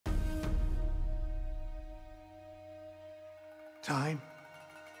Time.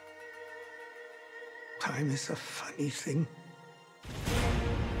 Time is a funny thing.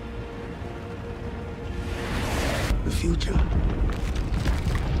 The future.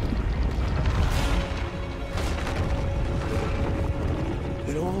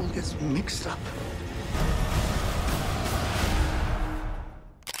 It all gets mixed up.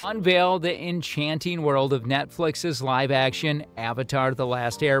 Unveil the enchanting world of Netflix's live-action Avatar: The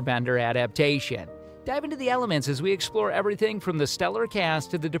Last Airbender adaptation. Dive into the elements as we explore everything from the stellar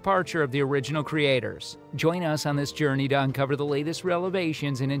cast to the departure of the original creators. Join us on this journey to uncover the latest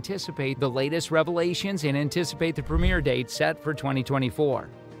revelations and anticipate the premiere date set for 2024.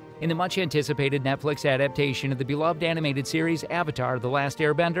 In the much-anticipated Netflix adaptation of the beloved animated series Avatar: The Last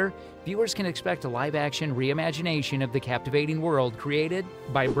Airbender, viewers can expect a live-action reimagination of the captivating world created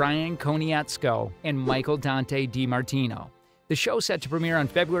by Brian Konietzko and Michael Dante DiMartino. The show, set to premiere on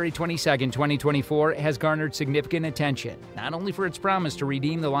February 22, 2024, has garnered significant attention, not only for its promise to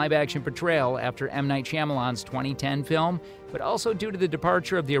redeem the live-action portrayal after M. Night Shyamalan's 2010 film, but also due to the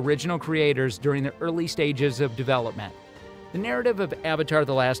departure of the original creators during the early stages of development. The narrative of Avatar: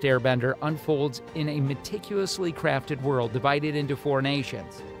 The Last Airbender unfolds in a meticulously crafted world divided into 4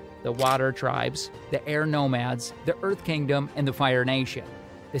 nations: the Water Tribes, the Air Nomads, the Earth Kingdom, and the Fire Nation.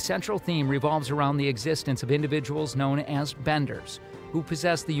 The central theme revolves around the existence of individuals known as Benders, who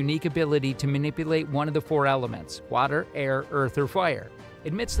possess the unique ability to manipulate one of the 4 elements: water, air, earth, or fire.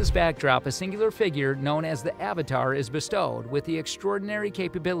 Amidst this backdrop, a singular figure known as the Avatar is bestowed with the extraordinary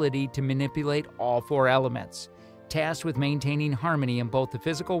capability to manipulate all 4 elements. Tasked with maintaining harmony in both the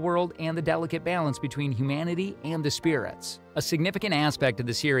physical world and the delicate balance between humanity and the spirits. A significant aspect of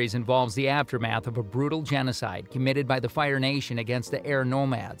the series involves the aftermath of a brutal genocide committed by the Fire Nation against the Air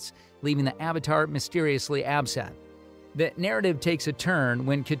Nomads, leaving the Avatar mysteriously absent. The narrative takes a turn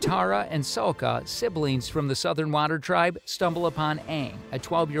when Katara and Sokka, siblings from the Southern Water Tribe, stumble upon Aang, a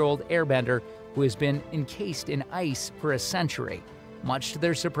 12-year-old airbender who has been encased in ice for a century. Much to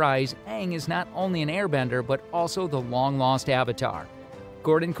their surprise, Aang is not only an airbender, but also the long-lost Avatar.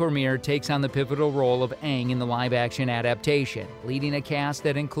 Gordon Cormier takes on the pivotal role of Aang in the live-action adaptation, leading a cast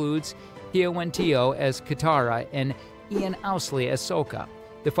that includes Kiawentiio as Katara and Ian Ousley as Sokka.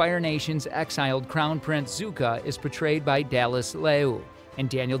 The Fire Nation's exiled Crown Prince Zuko is portrayed by Dallas Liu, and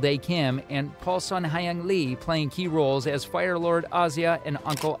Daniel Dae Kim and Paul Sun Hyung Lee playing key roles as Fire Lord Azia and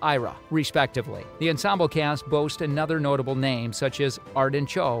Uncle Ira, respectively. The ensemble cast boasts another notable name, such as Arden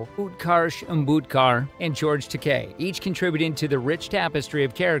Cho, Utkarsh Ambudkar, and George Takei, each contributing to the rich tapestry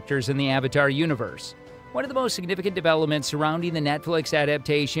of characters in the Avatar universe. One of the most significant developments surrounding the Netflix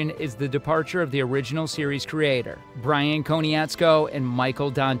adaptation is the departure of the original series creator, Brian Konietzko and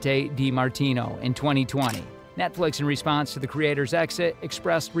Michael Dante DiMartino, in 2020. Netflix, in response to the creator's exit,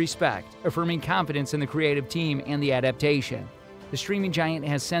 expressed respect, affirming confidence in the creative team and the adaptation. The streaming giant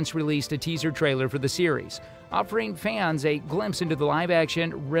has since released a teaser trailer for the series, offering fans a glimpse into the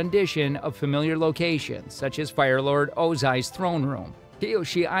live-action rendition of familiar locations, such as Fire Lord Ozai's throne room,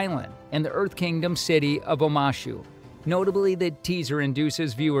 Kyoshi Island, and the Earth Kingdom city of Omashu. Notably, the teaser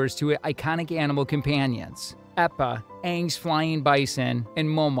induces viewers to iconic animal companions: Appa, Aang's flying bison, and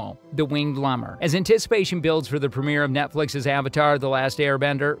Momo, the winged lemur. As anticipation builds for the premiere of Netflix's Avatar: The Last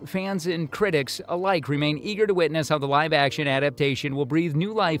Airbender, fans and critics alike remain eager to witness how the live-action adaptation will breathe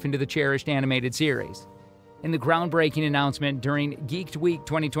new life into the cherished animated series. In the groundbreaking announcement during Geeked Week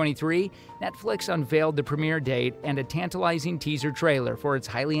 2023, Netflix unveiled the premiere date and a tantalizing teaser trailer for its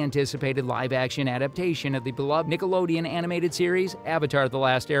highly anticipated live-action adaptation of the beloved Nickelodeon animated series Avatar: The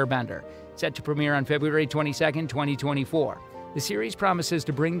Last Airbender, set to premiere on February 22, 2024. The series promises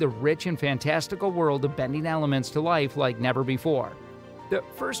to bring the rich and fantastical world of bending elements to life like never before. The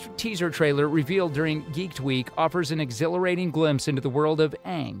first teaser trailer revealed during Geeked Week offers an exhilarating glimpse into the world of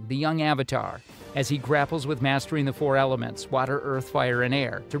Aang, the young Avatar, as he grapples with mastering the 4 elements, water, earth, fire, and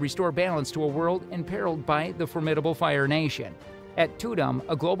air, to restore balance to a world imperiled by the formidable Fire Nation. At Tudum,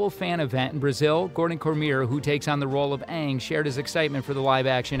 a global fan event in Brazil, Gordon Cormier, who takes on the role of Aang, shared his excitement for the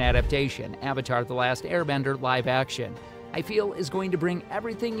live-action adaptation, Avatar: The Last Airbender live action. "I feel is going to bring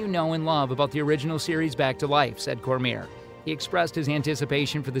everything you know and love about the original series back to life," said Cormier. He expressed his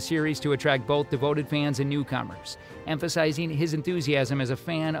anticipation for the series to attract both devoted fans and newcomers, emphasizing his enthusiasm as a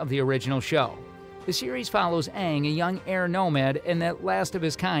fan of the original show. The series follows Aang, a young air nomad and the last of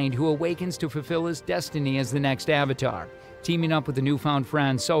his kind who awakens to fulfill his destiny as the next Avatar. Teaming up with the newfound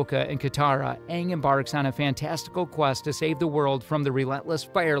friends Sokka and Katara, Aang embarks on a fantastical quest to save the world from the relentless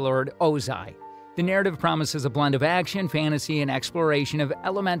Fire Lord Ozai. The narrative promises a blend of action, fantasy, and exploration of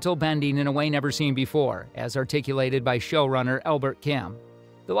elemental bending in a way never seen before, as articulated by showrunner Albert Kim.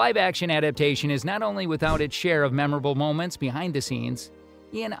 The live-action adaptation is not only without its share of memorable moments behind the scenes.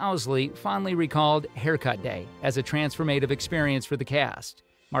 Ian Owsley fondly recalled Haircut Day as a transformative experience for the cast,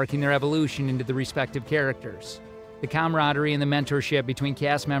 marking their evolution into the respective characters. The camaraderie and the mentorship between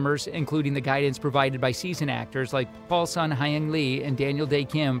cast members, including the guidance provided by seasoned actors like Paul Sun-Hyung Lee and Daniel Dae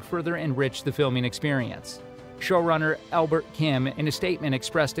Kim, further enriched the filming experience. Showrunner Albert Kim, in a statement,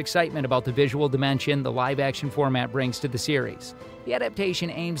 expressed excitement about the visual dimension the live-action format brings to the series. The adaptation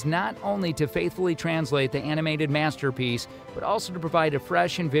aims not only to faithfully translate the animated masterpiece, but also to provide a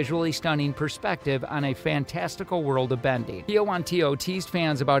fresh and visually stunning perspective on a fantastical world of bending. Kiawentiio teased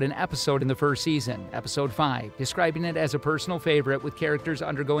fans about an episode in the first season, Episode 5, describing it as a personal favorite with characters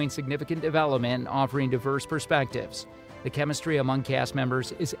undergoing significant development and offering diverse perspectives. The chemistry among cast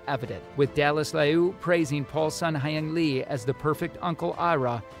members is evident, with Dallas Liu praising Paul Sun-Hyung Lee as the perfect Uncle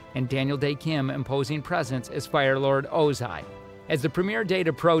Ira and Daniel Dae Kim imposing presence as Fire Lord Ozai. As the premiere date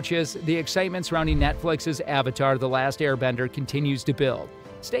approaches, the excitement surrounding Netflix's Avatar: The Last Airbender continues to build.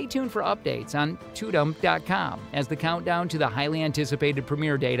 Stay tuned for updates on Tudum.com as the countdown to the highly anticipated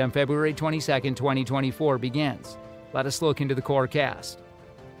premiere date on February 22, 2024 begins. Let us look into the core cast.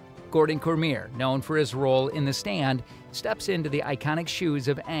 Gordon Cormier, known for his role in The Stand, steps into the iconic shoes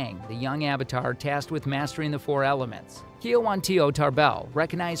of Aang, the young avatar tasked with mastering the four elements. Kiawentiio Tarbell,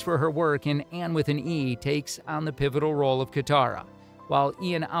 recognized for her work in Anne with an E, takes on the pivotal role of Katara, while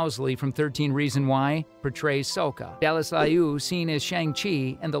Ian Owsley from 13 Reasons Why portrays Sokka. Dallas Liu, seen as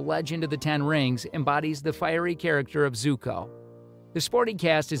Shang-Chi and the Legend of the Ten Rings, embodies the fiery character of Zuko. The supporting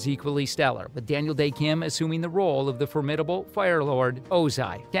cast is equally stellar, with Daniel Dae Kim assuming the role of the formidable Fire Lord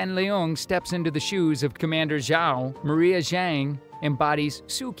Ozai. Ken Leung steps into the shoes of Commander Zhao, Maria Zhang embodies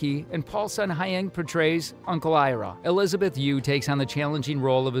Suki, and Paul Sun-Hyung portrays Uncle Ira. Elizabeth Yu takes on the challenging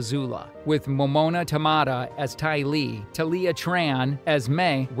role of Azula, with Momona Tamada as Tai Li, Talia Tran as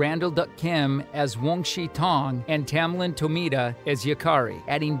Mei, Randall Duck Kim as Wong Shi Tong, and Tamlin Tomita as Yakari,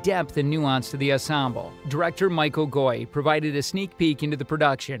 adding depth and nuance to the ensemble. Director Michael Goy provided a sneak peek into the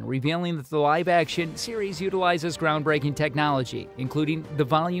production, revealing that the live-action series utilizes groundbreaking technology, including the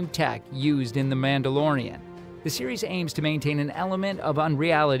volume tech used in The Mandalorian. The series aims to maintain an element of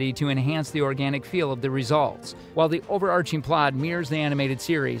unreality to enhance the organic feel of the results, while the overarching plot mirrors the animated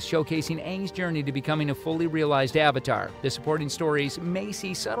series, showcasing Aang's journey to becoming a fully realized avatar. The supporting stories may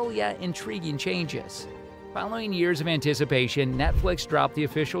see subtle yet intriguing changes. Following years of anticipation, Netflix dropped the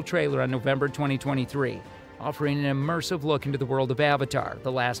official trailer on November 2023, offering an immersive look into the world of Avatar: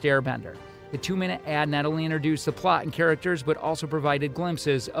 The Last Airbender. The 2-minute ad not only introduced the plot and characters, but also provided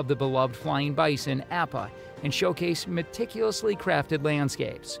glimpses of the beloved flying bison, Appa, and showcased meticulously crafted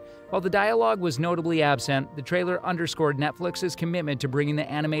landscapes. While the dialogue was notably absent, the trailer underscored Netflix's commitment to bringing the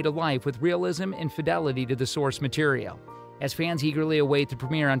anime to life with realism and fidelity to the source material. As fans eagerly await the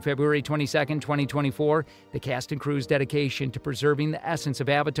premiere on February 22, 2024, the cast and crew's dedication to preserving the essence of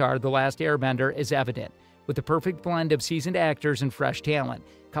Avatar: The Last Airbender is evident. With the perfect blend of seasoned actors and fresh talent,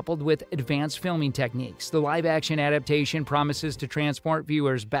 coupled with advanced filming techniques, the live-action adaptation promises to transport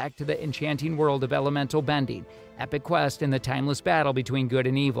viewers back to the enchanting world of elemental bending, epic quest, and the timeless battle between good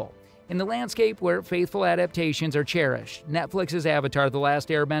and evil. In the landscape where faithful adaptations are cherished, Netflix's Avatar: The Last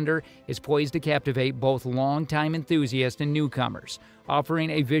Airbender is poised to captivate both longtime enthusiasts and newcomers,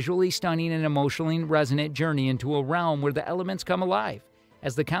 offering a visually stunning and emotionally resonant journey into a realm where the elements come alive.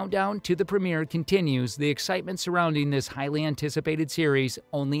 As the countdown to the premiere continues, the excitement surrounding this highly anticipated series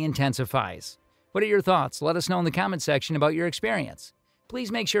only intensifies. What are your thoughts? Let us know in the comment section about your experience.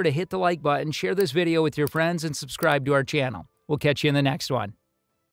 Please make sure to hit the like button, share this video with your friends, and subscribe to our channel. We'll catch you in the next one.